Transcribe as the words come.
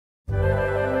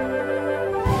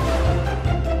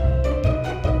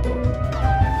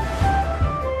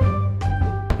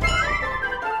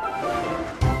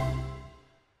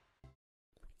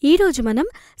ఈరోజు మనం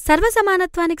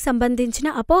సర్వసమానత్వానికి సంబంధించిన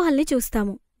అపోహల్ని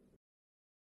చూస్తాము.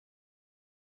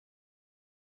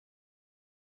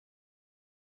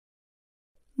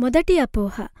 మొదటి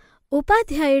అపోహ,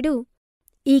 ఉపాధ్యాయుడు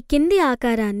ఈ కింది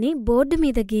ఆకారాన్ని బోర్డు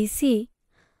మీద గీసి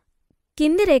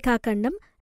కింది రేఖాఖండం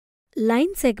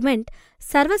లైన్ సెగ్మెంట్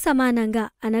సర్వసమానంగా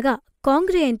అనగా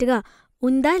కాంగ్రుయెంట్గా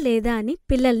ఉందా లేదా అని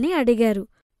పిల్లల్ని అడిగారు.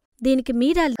 దీనికి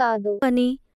మీరా కాదు అని,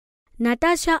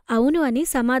 నటాషా అవును అని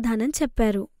సమాధానం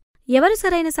చెప్పారు. ఎవరు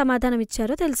సరైన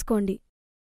సమాధానమిచ్చారో తెలుసుకోండి.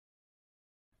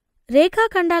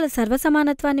 రేఖాఖండాల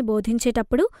సర్వసమానత్వాన్ని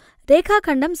బోధించేటప్పుడు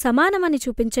రేఖాఖండం సమానమని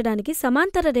చూపించడానికి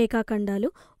సమాంతర రేఖాఖండాలు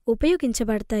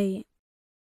ఉపయోగించబడతాయి.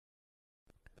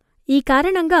 ఈ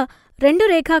కారణంగా రెండు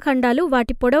రేఖాఖండాలు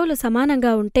వాటి పొడవులు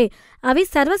సమానంగా ఉంటే అవి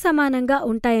సర్వసమానంగా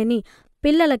ఉంటాయని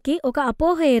పిల్లలకి ఒక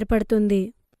అపోహ ఏర్పడుతుంది.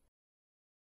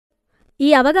 ఈ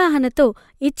అవగాహనతో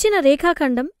ఇచ్చిన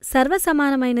రేఖాఖండం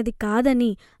సర్వసమానమైనది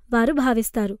కాదని వారు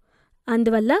భావిస్తారు.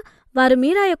 అందువల్ల వారు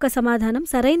మీరా యొక్క సమాధానం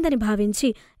సరైందని భావించి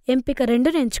ఎంపిక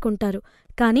 2ను ఎంచుకుంటారు.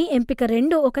 కానీ ఎంపిక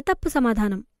 2 ఒక తప్పు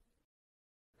సమాధానం.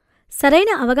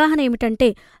 సరైన అవగాహన ఏమిటంటే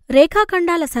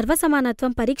రేఖాఖండాల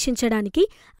సర్వసమానత్వం పరీక్షించడానికి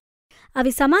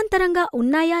అవి సమాంతరంగా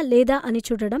ఉన్నాయా లేదా అని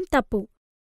చూడడం తప్పు.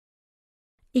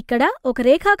 ఇక్కడ ఒక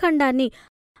రేఖాఖండాన్ని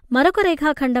మరొక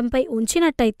రేఖాఖండంపై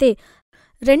ఉంచినట్టయితే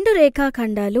రెండు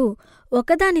రేఖాఖండాలు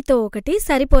ఒకదానితో ఒకటి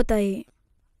సరిపోతాయి.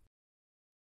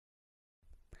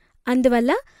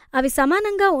 అందువల్ల అవి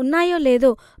సమానంగా ఉన్నాయో లేదో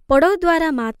పొడవు ద్వారా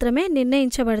మాత్రమే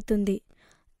నిర్ణయించబడుతుంది.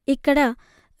 ఇక్కడ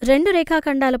రెండు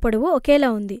రేఖాఖండాల పొడవు ఒకేలా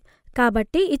ఉంది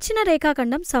కాబట్టి ఇచ్చిన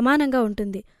రేఖాఖండం సమానంగా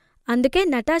ఉంటుంది. అందుకే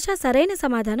నటాషా సరైన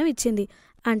సమాధానం ఇచ్చింది.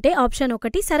 అంటే ఆప్షన్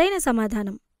 1 సరైన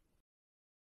సమాధానం.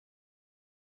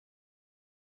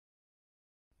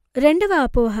 రెండవ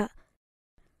అపోహ,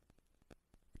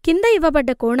 కింద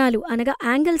ఇవ్వబడ్డ కోణాలు అనగా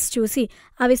యాంగిల్స్ చూసి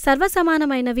అవి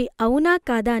సర్వసమానమైనవి అవునా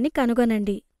కాదా అని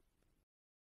కనుగొనండి.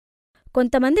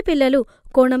 కొంతమంది పిల్లలు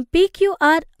కోణం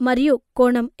PQR మరియు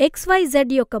కోణం XYZ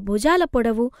యొక్క భుజాల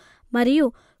పొడవు మరియు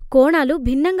కోణాలు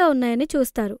భిన్నంగా ఉన్నాయని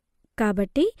చూస్తారు.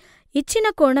 కాబట్టి ఇచ్చిన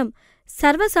కోణం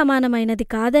సర్వసమానమైనది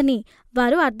కాదని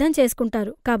వారు అర్థం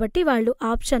చేసుకుంటారు. కాబట్టి వాళ్ళు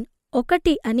ఆప్షన్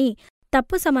 1 అని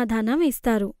తప్పు సమాధానం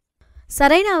ఇస్తారు.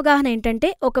 సరైన అవగాహన ఏంటంటే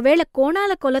ఒకవేళ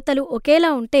కోణాల కొలతలు ఒకేలా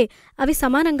ఉంటే అవి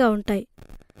సమానంగా ఉంటాయి.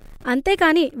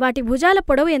 అంతేకాని వాటి భుజాల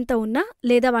పొడవు ఎంత ఉన్నా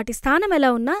లేదా వాటి స్థానం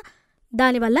ఎలా ఉన్నా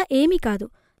దానివల్ల ఏమీ కాదు.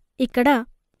 ఇక్కడ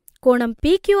కోణం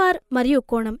PQR మరియు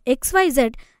కోణం XYZ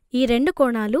ఈ రెండు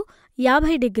కోణాలు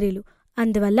 50 డిగ్రీలు.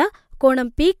 అందువల్ల కోణం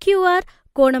PQR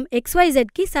కోణం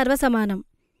XYZకి సర్వసమానం.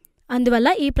 అందువల్ల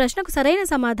ఈ ప్రశ్నకు సరైన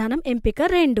సమాధానం ఎంపిక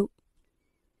 2.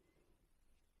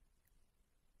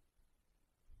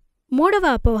 మూడవ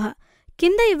అపోహ,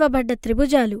 కింద ఇవ్వబడ్డ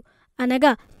త్రిభుజాలు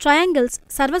అనగా ట్రయాంగిల్స్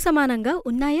సర్వసమానంగా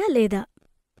ఉన్నాయా లేదా?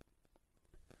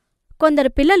 కొందరు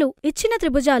పిల్లలు ఇచ్చిన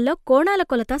త్రిభుజాల్లో కోణాల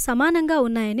కొలత సమానంగా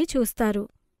ఉన్నాయని చూస్తారు.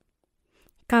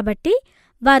 కాబట్టి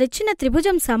వారిచ్చిన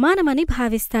త్రిభుజం సమానమని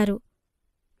భావిస్తారు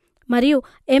మరియు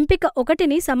ఎంపిక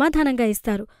 1ని సమాధానంగా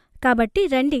ఇస్తారు. కాబట్టి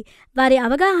రండి వారి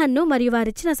అవగాహనను మరియు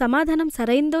వారిచ్చిన సమాధానం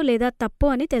సరైందో లేదా తప్పో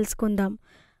అని తెలుసుకుందాం.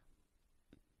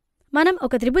 మనం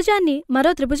ఒక త్రిభుజాన్ని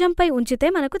మరో త్రిభుజంపై ఉంచితే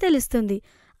మనకు తెలుస్తుంది.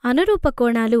 అనురూప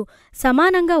కోణాలు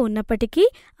సమానంగా ఉన్నప్పటికీ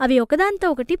అవి ఒకదాంతో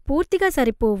ఒకటి పూర్తిగా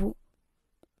సరిపోవు.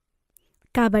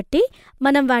 కాబట్టి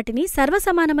మనం వాటిని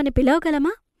సర్వసమానమని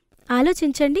పిలవగలమా?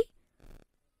 ఆలోచించండి.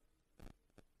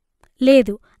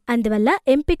 లేదు. అందువల్ల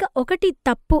ఎంపిక 1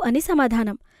 తప్పు అని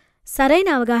సమాధానం. సరైన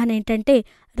అవగాహన ఏంటంటే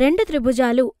రెండు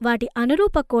త్రిభుజాలు వాటి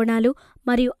అనురూప కోణాలు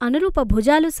మరియు అనురూప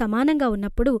భుజాలు సమానంగా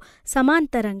ఉన్నప్పుడు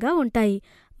సమాంతరంగా ఉంటాయి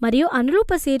మరియు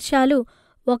అనురూప శీర్షాలు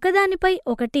ఒకదానిపై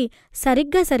ఒకటి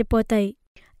సరిగ్గా సరిపోతాయి.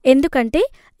 ఎందుకంటే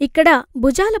ఇక్కడ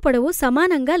భుజాల పొడవు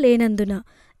సమానంగా లేనందున.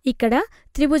 ఇక్కడ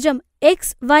త్రిభుజం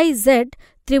XYZ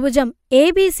త్రిభుజం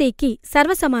ABCకి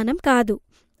సర్వసమానం కాదు.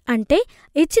 అంటే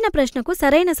ఇచ్చిన ప్రశ్నకు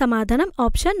సరైన సమాధానం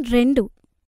ఆప్షన్ 2.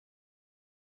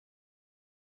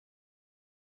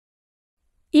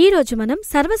 ఈరోజు మనం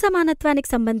సర్వసమానత్వానికి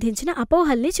సంబంధించిన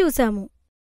అపోహల్ని చూశాము.